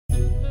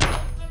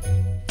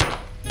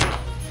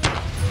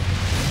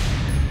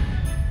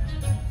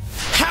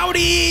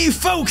Howdy,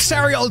 folks!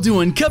 How are y'all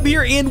doing? Cub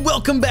here, and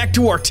welcome back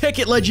to our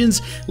Tekkit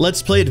Legends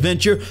Let's Play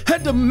adventure,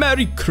 and a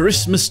Merry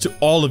Christmas to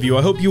all of you.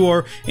 I hope you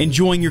are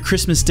enjoying your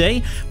Christmas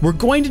day. We're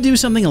going to do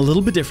something a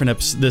little bit different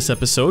this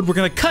episode. We're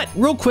going to cut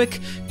real quick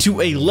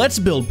to a Let's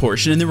Build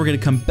portion, and then we're going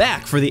to come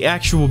back for the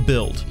actual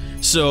build.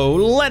 So,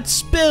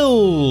 let's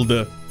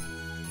build!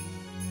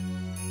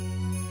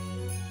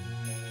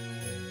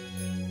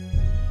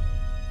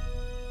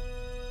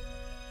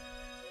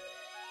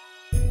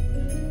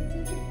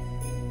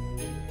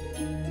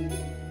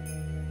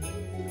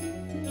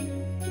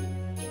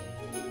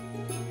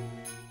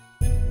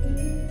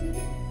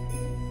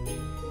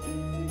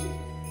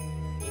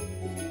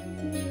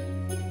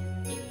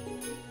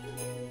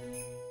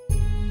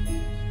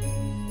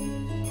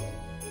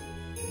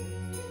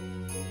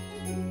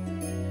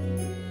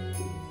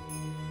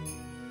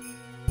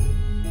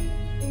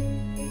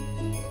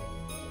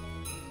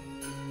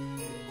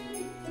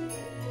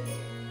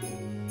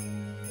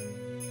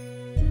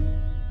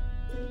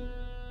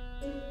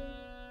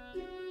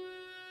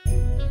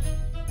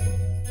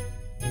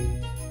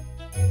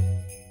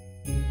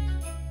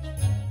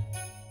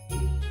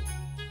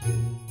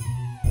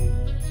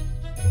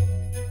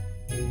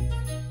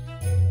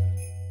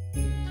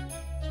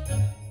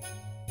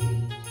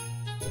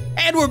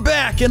 And we're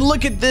back, and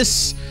look at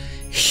this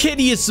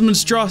hideous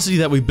monstrosity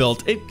that we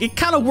built. It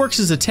kind of works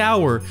as a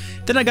tower.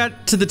 Then I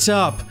got to the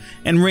top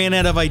and ran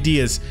out of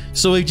ideas,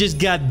 so we just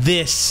got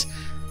this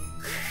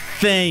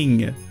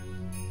thing.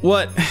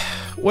 What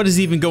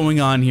is even going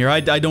on here? I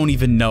don't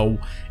even know.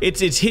 It's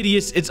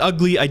hideous, it's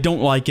ugly, I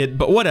don't like it,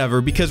 but whatever,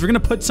 because we're gonna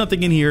put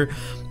something in here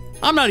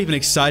I'm not even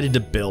excited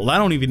to build. I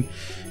don't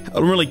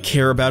really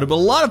care about it, but a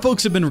lot of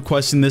folks have been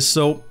requesting this,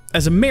 so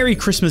as a Merry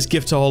Christmas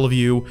gift to all of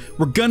you,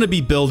 we're gonna be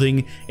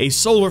building a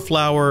solar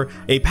flower,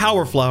 a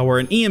power flower,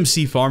 an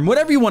EMC farm,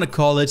 whatever you want to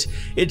call it.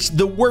 It's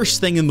the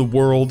worst thing in the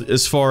world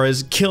as far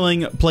as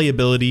killing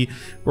playability.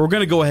 We're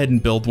gonna go ahead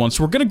and build one.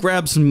 So we're gonna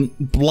grab some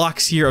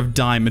blocks here of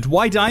diamond.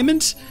 Why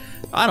diamond?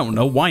 I don't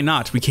know. Why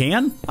not? We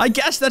can? I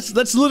guess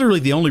that's literally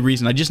the only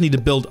reason. I just need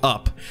to build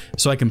up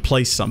so I can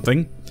place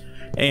something.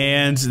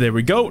 And there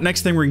we go.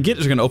 Next thing we're gonna get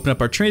is we're gonna open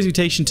up our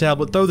transmutation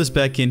tablet, throw this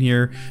back in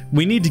here.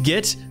 We need to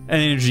get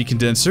an energy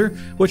condenser,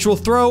 which will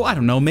throw, I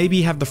don't know,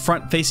 maybe have the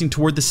front facing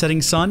toward the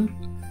setting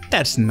sun.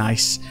 That's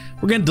nice.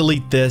 We're gonna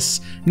delete this.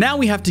 Now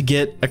we have to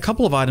get a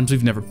couple of items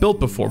we've never built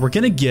before. We're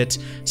gonna get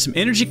some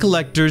energy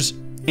collectors,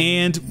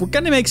 and we're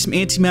gonna make some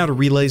antimatter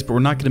relays, but we're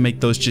not gonna make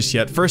those just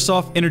yet. First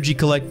off, energy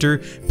collector,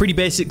 pretty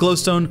basic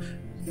glowstone,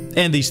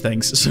 and these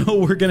things. So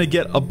we're gonna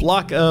get a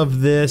block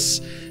of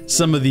this,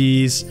 some of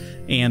these,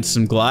 and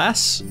some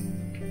glass.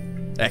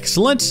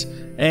 Excellent.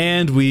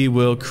 And we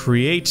will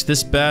create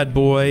this bad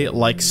boy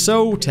like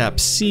so. Tap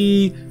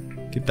C.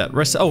 Get that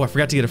recipe. Oh, I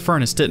forgot to get a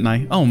furnace, didn't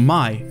I? Oh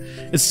my.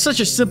 It's such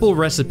a simple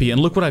recipe,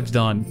 and look what I've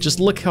done. Just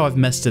look how I've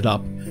messed it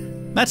up.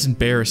 That's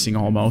embarrassing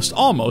almost.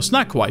 Almost.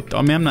 Not quite, though.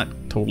 I mean, I'm not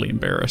totally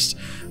embarrassed.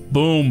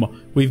 Boom.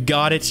 We've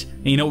got it.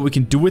 And you know what we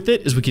can do with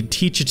it is we can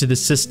teach it to the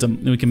system,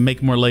 and we can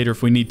make more later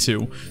if we need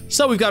to.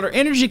 So we've got our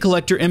energy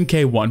collector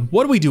MK1.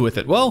 What do we do with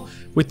it? Well,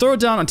 we throw it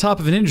down on top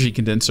of an energy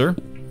condenser.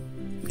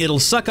 It'll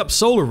suck up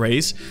solar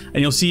rays, and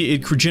you'll see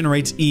it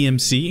generates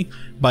EMC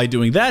by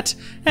doing that.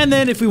 And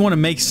then if we want to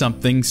make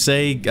something,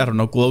 say, I don't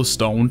know,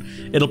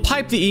 glowstone, it'll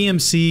pipe the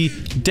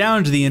EMC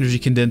down to the energy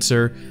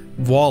condenser.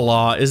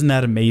 Voila, isn't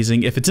that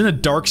amazing? If it's in a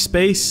dark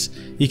space,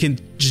 you can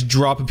just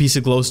drop a piece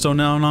of glowstone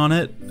down on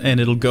it, and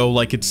it'll go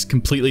like it's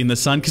completely in the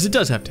sun, because it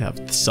does have to have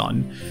the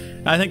sun.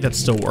 I think that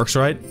still works,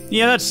 right?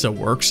 Yeah, that still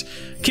works.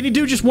 Can you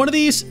do just one of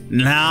these?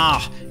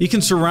 Nah, you can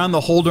surround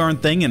the whole darn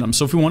thing in them,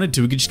 so if we wanted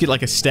to, we could just get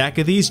like a stack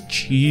of these.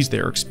 Jeez,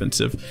 they're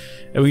expensive.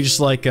 And we just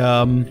like,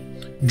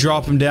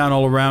 drop them down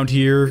all around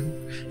here.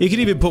 You could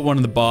even put one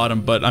on the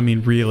bottom, but I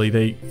mean, really,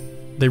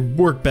 they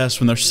work best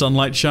when there's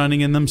sunlight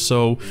shining in them,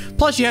 so...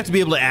 Plus, you have to be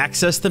able to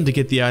access them to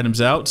get the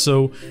items out,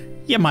 so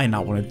you might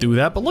not want to do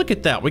that, but look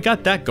at that. We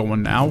got that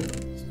going now.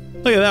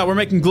 Look at that. We're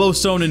making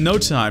glowstone in no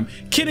time.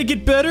 Can it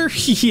get better?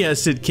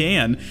 Yes, it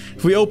can.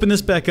 If we open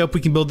this back up,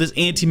 we can build this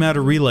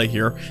antimatter relay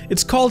here.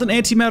 It's called an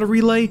antimatter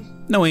relay.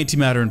 No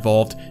antimatter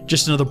involved.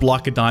 Just another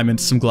block of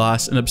diamonds, some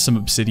glass, and some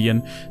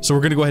obsidian. So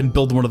we're going to go ahead and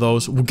build one of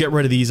those. We'll get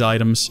rid of these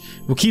items.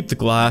 We'll keep the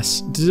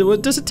glass.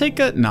 Does it take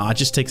a... Nah, it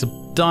just takes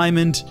a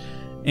diamond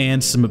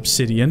and some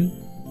obsidian.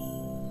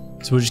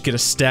 So we'll just get a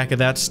stack of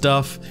that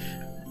stuff.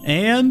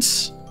 And,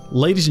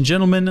 ladies and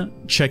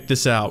gentlemen, check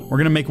this out. We're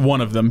gonna make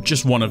one of them,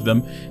 just one of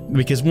them,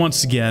 because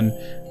once again,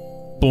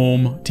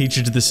 boom, teach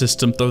it to the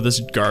system, throw this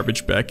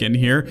garbage back in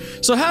here.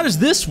 So how does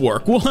this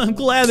work? Well, I'm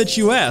glad that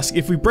you asked.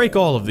 If we break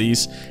all of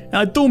these, and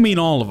I do mean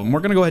all of them,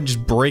 we're gonna go ahead and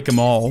just break them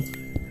all,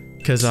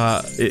 because,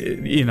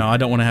 you know, I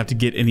don't want to have to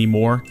get any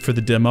more for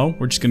the demo.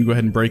 We're just gonna go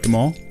ahead and break them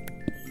all.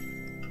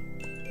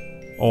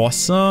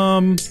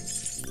 Awesome.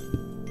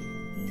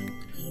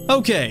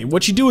 Okay,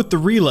 what you do with the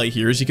relay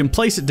here is you can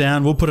place it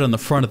down, we'll put it on the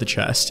front of the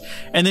chest,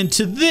 and then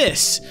to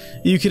this,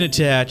 you can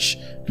attach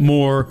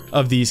more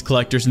of these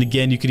collectors, and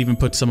again, you could even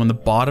put some on the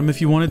bottom if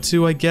you wanted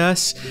to, I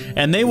guess,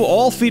 and they will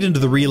all feed into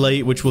the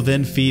relay, which will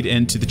then feed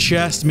into the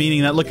chest,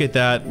 meaning that, look at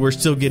that, we're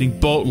still getting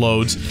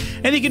boatloads,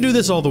 and you can do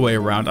this all the way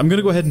around. I'm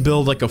gonna go ahead and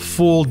build like a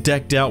full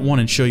decked out one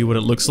and show you what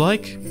it looks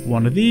like.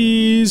 One of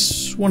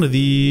these, one of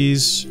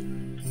these,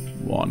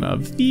 one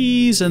of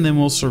these, and then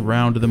we'll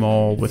surround them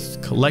all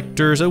with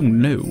collectors. Oh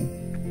no.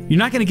 You're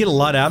not going to get a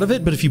lot out of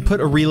it, but if you put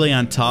a relay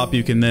on top,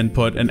 you can then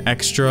put an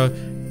extra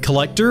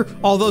collector.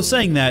 Although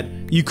saying that,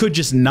 you could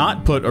just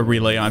not put a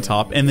relay on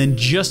top and then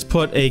just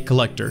put a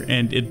collector,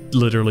 and it'd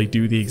literally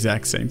do the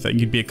exact same thing.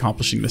 You'd be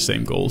accomplishing the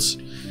same goals.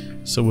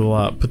 So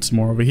we'll put some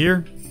more over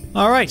here.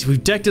 Alright,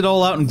 we've decked it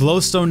all out in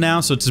glowstone now,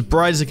 so it's as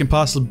bright as it can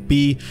possibly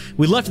be.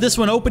 We left this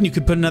one open, you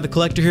could put another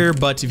collector here,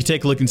 but if you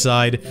take a look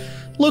inside,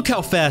 look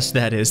how fast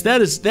that is.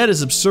 That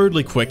is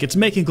absurdly quick. It's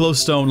making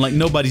glowstone like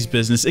nobody's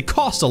business. It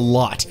costs a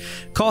lot.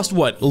 Cost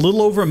what, a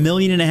little over $1.5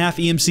 million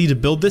EMC to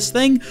build this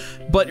thing?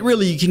 But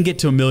really, you can get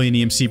to $1 million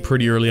EMC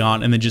pretty early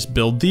on and then just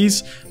build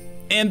these.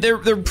 And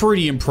they're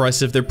pretty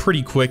impressive, they're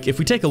pretty quick. If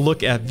we take a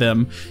look at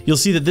them, you'll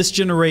see that this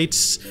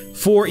generates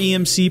 4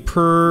 EMC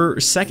per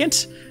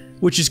second,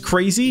 which is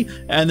crazy,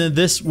 and then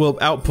this will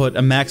output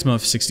a maximum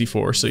of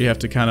 64, so you have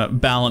to kind of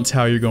balance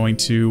how you're going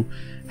to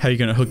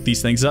hook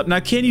these things up.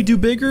 Now, can you do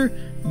bigger?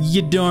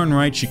 You darn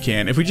right you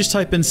can. If we just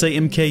type in, say,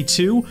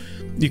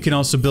 MK2, you can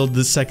also build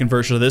the second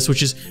version of this,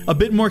 which is a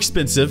bit more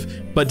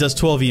expensive, but does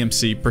 12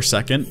 EMC per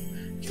second.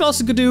 You can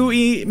also do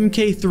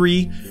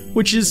MK3,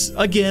 which is,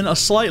 again, a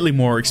slightly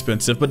more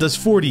expensive, but does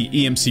 40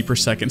 EMC per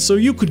second, so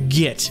you could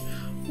get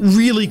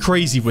really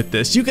crazy with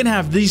this. You can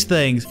have these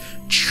things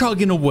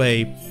chugging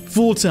away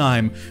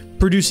full-time,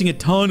 producing a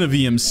ton of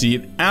EMC,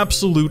 an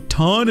absolute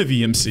ton of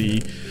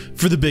EMC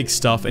for the big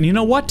stuff. And you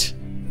know what?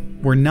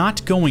 We're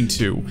not going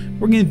to.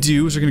 What we're going to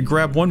do is we're going to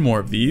grab one more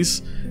of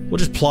these. We'll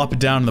just plop it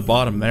down in the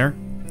bottom there.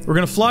 We're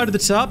going to fly to the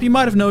top. You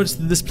might have noticed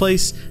that this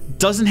place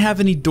doesn't have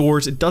any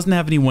doors, it doesn't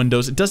have any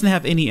windows, it doesn't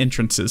have any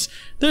entrances.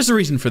 There's a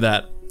reason for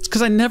that. It's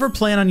because I never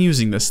plan on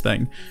using this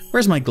thing.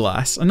 Where's my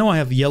glass? I know I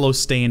have yellow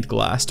stained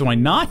glass. Do I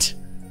not?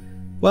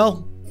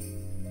 Well,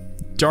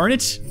 darn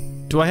it.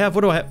 Do I have,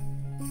 what do I have?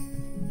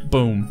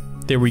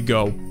 Boom. There we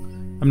go.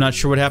 I'm not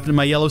sure what happened to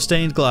my yellow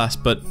stained glass,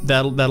 but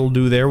that'll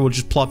do there. We'll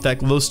just plop that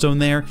glowstone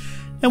there,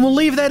 and we'll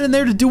leave that in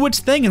there to do its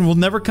thing, and we'll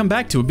never come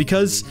back to it,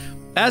 because,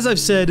 as I've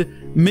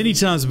said many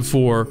times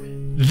before,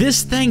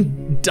 this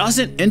thing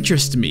doesn't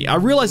interest me. I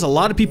realize a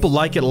lot of people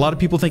like it, a lot of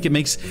people think it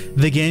makes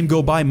the game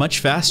go by much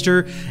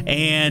faster,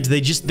 and they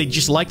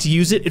just like to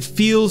use it. It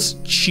feels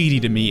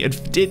cheaty to me.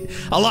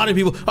 A lot of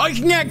people, oh,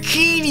 it's not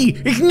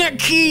cheaty, it's not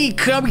key,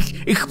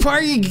 it's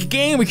part of your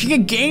game, it's a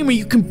game where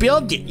you can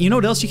build it. You know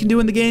what else you can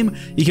do in the game?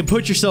 You can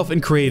put yourself in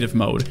creative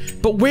mode.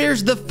 But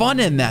where's the fun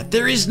in that?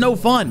 There is no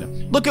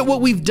fun. Look at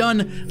what we've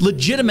done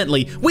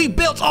legitimately. We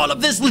built all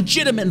of this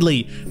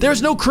legitimately.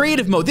 There's no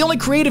creative mode. The only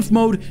creative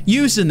mode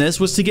used in this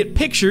was to get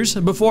pictures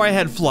before I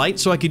had flight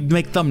so I could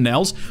make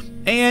thumbnails,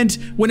 and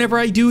whenever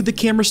I do the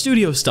camera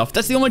studio stuff.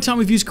 That's the only time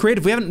we've used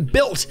creative. We haven't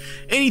built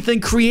anything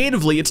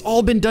creatively. It's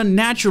all been done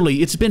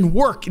naturally. It's been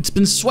work, it's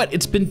been sweat,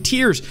 it's been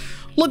tears.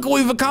 Look what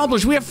we've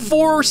accomplished. We have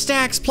 4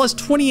 stacks plus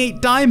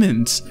 28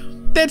 diamonds.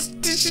 That's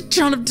a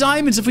ton of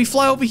diamonds if we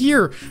fly over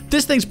here.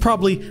 This thing's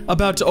probably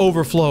about to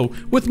overflow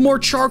with more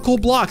charcoal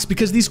blocks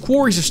because these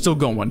quarries are still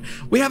going.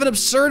 We have an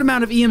absurd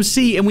amount of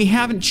EMC and we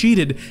haven't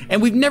cheated,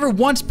 and we've never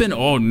once been,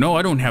 oh no,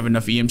 I don't have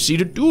enough EMC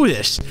to do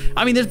this.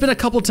 I mean, there's been a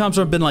couple of times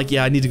where I've been like,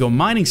 yeah, I need to go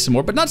mining some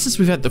more, but not since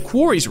we've had the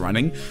quarries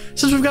running.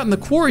 Since we've gotten the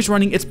quarries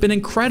running, it's been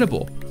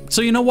incredible.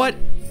 So you know what?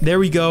 There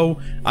we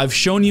go. I've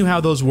shown you how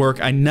those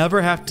work. I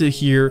never have to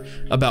hear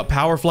about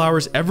power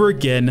flowers ever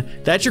again.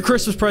 That's your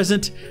Christmas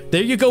present.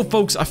 There you go,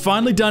 folks. I've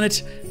finally done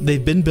it.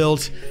 They've been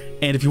built.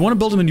 And if you want to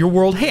build them in your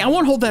world, hey, I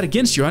won't hold that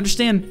against you. I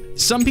understand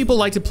some people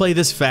like to play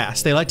this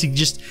fast. They like to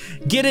just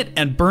get it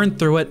and burn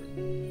through it.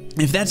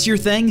 If that's your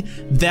thing,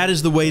 that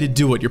is the way to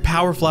do it. Your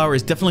power flower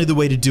is definitely the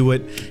way to do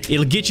it.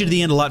 It'll get you to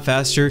the end a lot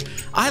faster.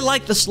 I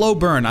like the slow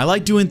burn. I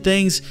like doing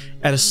things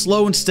at a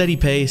slow and steady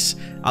pace.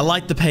 I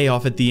like the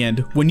payoff at the end.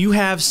 When you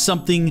have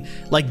something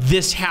like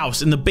this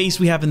house and the base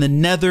we have in the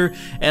nether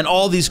and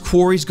all these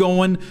quarries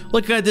going,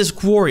 look at this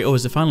quarry. Oh,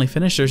 is it finally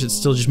finished, or is it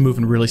still just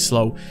moving really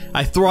slow?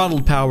 I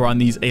throttled power on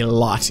these a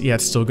lot. Yeah,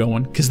 it's still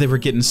going because they were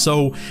getting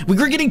so... We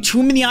were getting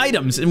too many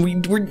items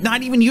and we're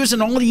not even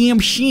using all the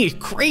EMC. It's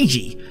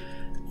crazy.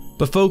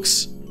 But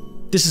folks,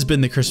 this has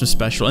been the Christmas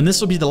special, and this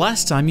will be the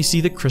last time you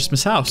see the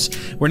Christmas house.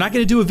 We're not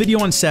going to do a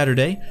video on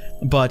Saturday,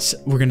 but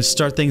we're going to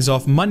start things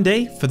off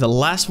Monday for the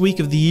last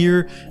week of the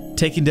year,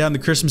 taking down the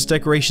Christmas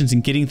decorations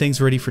and getting things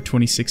ready for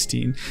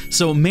 2016.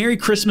 So Merry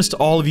Christmas to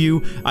all of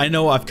you. I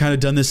know I've kind of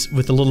done this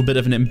with a little bit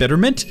of an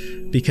embitterment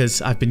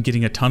because I've been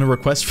getting a ton of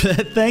requests for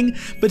that thing,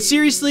 but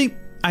seriously,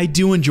 I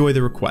do enjoy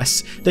the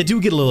requests. They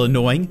do get a little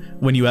annoying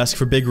when you ask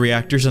for big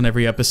reactors on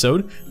every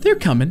episode. They're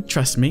coming,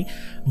 trust me.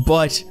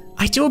 But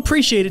I do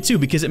appreciate it too,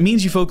 because it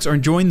means you folks are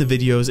enjoying the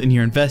videos and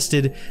you're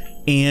invested,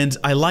 and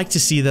I like to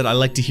see that. I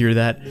like to hear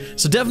that.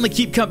 So definitely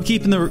keep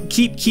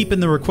keeping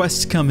the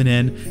requests coming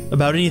in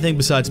about anything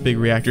besides big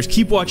reactors.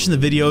 Keep watching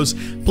the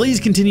videos. Please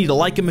continue to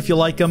like them if you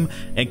like them,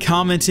 and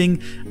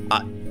commenting.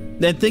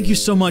 And thank you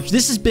so much.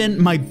 This has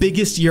been my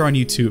biggest year on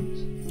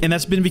YouTube, and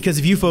that's been because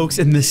of you folks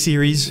in this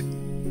series.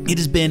 It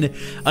has been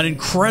an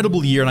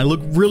incredible year, and I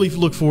really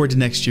look forward to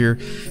next year.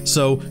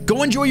 So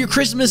go enjoy your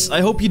Christmas.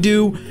 I hope you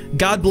do.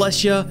 God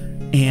bless you,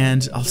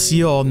 and I'll see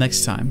you all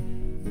next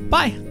time.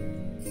 Bye.